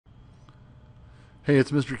Hey,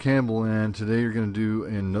 it's Mr. Campbell, and today you're going to do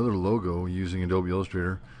another logo using Adobe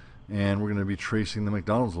Illustrator, and we're going to be tracing the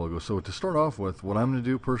McDonald's logo. So to start off with, what I'm going to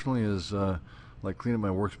do personally is like clean up my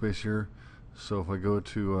workspace here. So if I go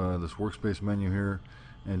to this workspace menu here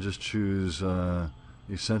and just choose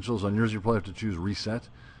Essentials, on yours you probably have to choose Reset.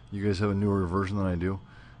 You guys have a newer version than I do,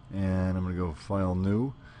 and I'm going to go File,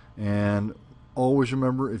 New, and always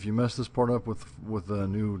remember if you mess this part up with a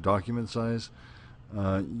new document size,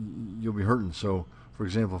 you'll be hurting. So, for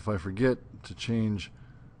example, if I forget to change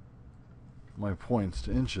my points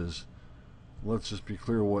to inches, let's just be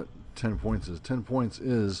clear what 10 points is. 10 points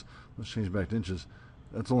is, let's change back to inches,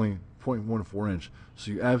 that's only 0.14 inch.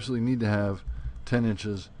 So you absolutely need to have 10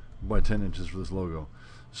 inches by 10 inches for this logo.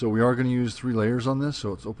 So we are going to use 3 layers on this,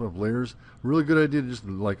 so let's open up layers. Really good idea to just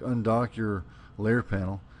like undock your layer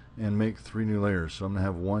panel and make 3 new layers. So I'm going to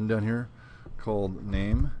have one down here called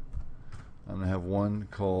Name. I'm going to have one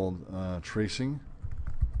called Tracing,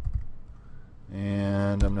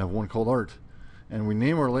 and I'm going to have one called Art. And we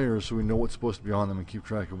name our layers so we know what's supposed to be on them and keep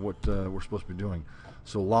track of what we're supposed to be doing.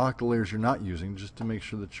 So lock the layers you're not using just to make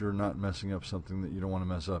sure that you're not messing up something that you don't want to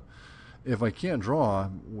mess up. If I can't draw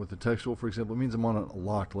with the text tool, for example, it means I'm on a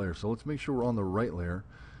locked layer. So let's make sure we're on the right layer.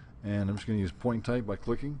 And I'm just going to use point type by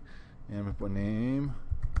clicking. And I'm going to put name.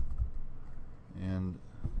 And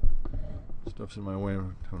stuff's in my way.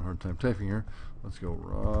 I'm having a hard time typing here. Let's go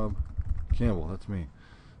Rob Campbell. That's me.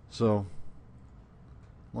 So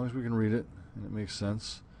as long as we can read it and it makes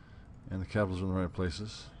sense and the capitals are in the right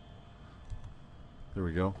places. There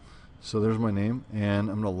we go. So there's my name, and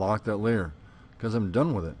I'm going to lock that layer because I'm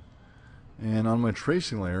done with it. And on my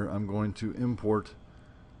tracing layer, I'm going to import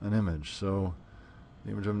an image. So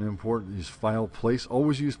the image I'm going to import is File, Place.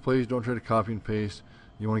 Always use Place. Don't try to copy and paste.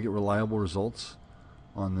 You want to get reliable results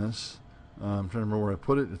on this. I'm trying to remember where I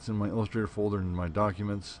put it. It's in my Illustrator folder in my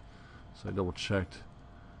documents. So I double checked.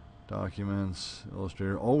 Documents,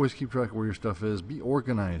 Illustrator. Always keep track of where your stuff is. Be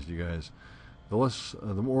organized, you guys. The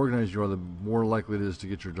more organized you are, the more likely it is to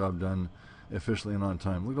get your job done efficiently and on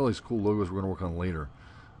time. Look at all these cool logos we're going to work on later.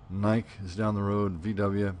 Nike is down the road.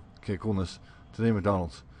 VW. Okay, coolness. Today,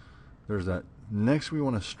 McDonald's. There's that. Next, we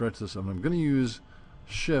want to stretch this up. I'm going to use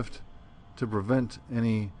Shift to prevent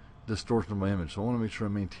any distortion of my image. So I want to make sure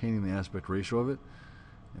I'm maintaining the aspect ratio of it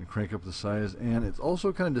and crank up the size. And it's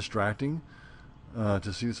also kind of distracting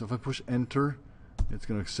to see this. If I push Enter, it's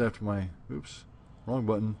going to accept my, oops, wrong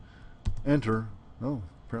button. Enter. Oh,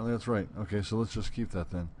 apparently that's right. Okay, so let's just keep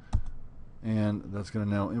that then. And that's going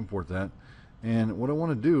to now import that. And what I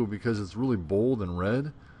want to do, because it's really bold and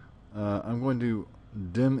red, I'm going to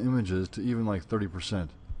dim images to even like 30%.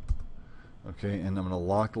 Okay, and I'm going to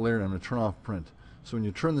lock the layer and I'm going to turn off print. So when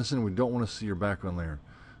you turn this in, we don't want to see your background layer.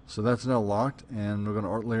 So that's now locked, and we're going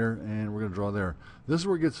to art layer and we're going to draw there. This is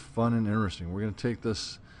where it gets fun and interesting. We're going to take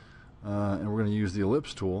this and we're going to use the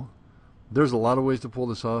ellipse tool. There's a lot of ways to pull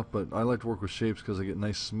this off, but I like to work with shapes because I get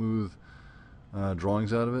nice smooth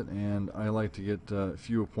drawings out of it, and I like to get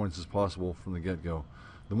fewer points as possible from the get-go.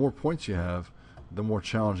 The more points you have, the more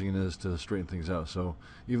challenging it is to straighten things out. So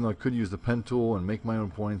even though I could use the pen tool and make my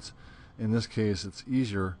own points, in this case it's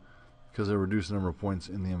easier because I reduce the number of points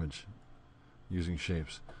in the image using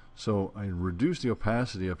shapes. So I reduce the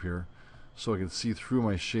opacity up here so I can see through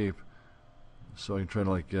my shape, so I can try to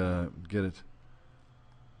like get it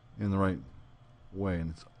in the right way. And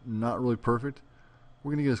it's not really perfect.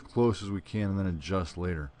 We're going to get as close as we can and then adjust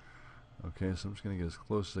later. Okay, so I'm just going to get as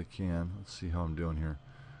close as I can. Let's see how I'm doing here.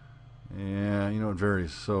 And you know, it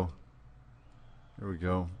varies. So there we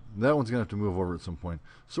go. That one's going to have to move over at some point.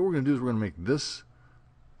 So what we're going to do is we're going to make this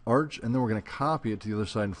arch, and then we're going to copy it to the other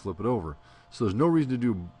side and flip it over. So there's no reason to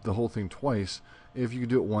do the whole thing twice if you could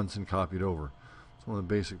do it once and copy it over. It's one of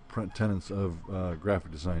the basic tenets of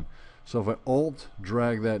graphic design. So if I Alt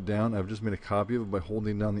drag that down, I've just made a copy of it by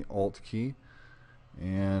holding down the Alt key,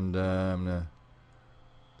 and I'm going to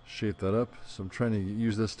shape that up. So I'm trying to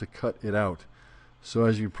use this to cut it out. So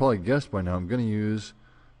as you probably guessed by now, I'm going to use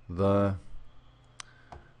the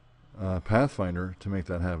Pathfinder to make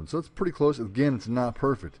that happen. So it's pretty close. Again, it's not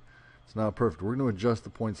perfect. It's not perfect. We're going to adjust the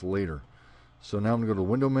points later. So now I'm going to go to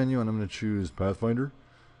the window menu and I'm going to choose Pathfinder.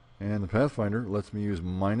 And the Pathfinder lets me use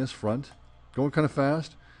minus front. Going kind of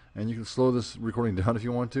fast. And you can slow this recording down if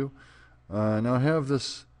you want to. Now I have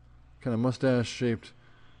this kind of mustache shaped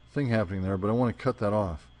thing happening there, but I want to cut that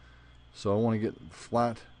off. So I want to get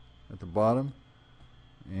flat at the bottom.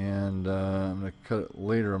 And I'm going to cut it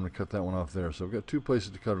later. I'm going to cut that one off there. So I've got 2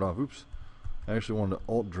 places to cut it off. Oops. I actually wanted to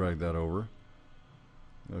Alt drag that over.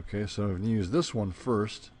 Okay, so I'm going to use this one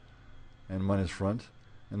first and minus front,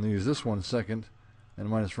 and then use this one second and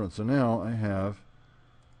minus front. So now I have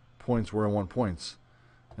points where I want points.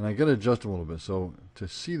 And I got to adjust them a little bit. So to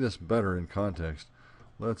see this better in context,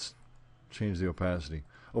 let's change the opacity.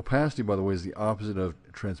 Opacity, by the way, is the opposite of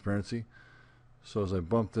transparency. So as I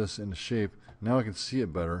bump this into shape, now I can see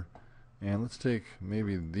it better. And let's take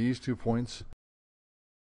maybe these 2 points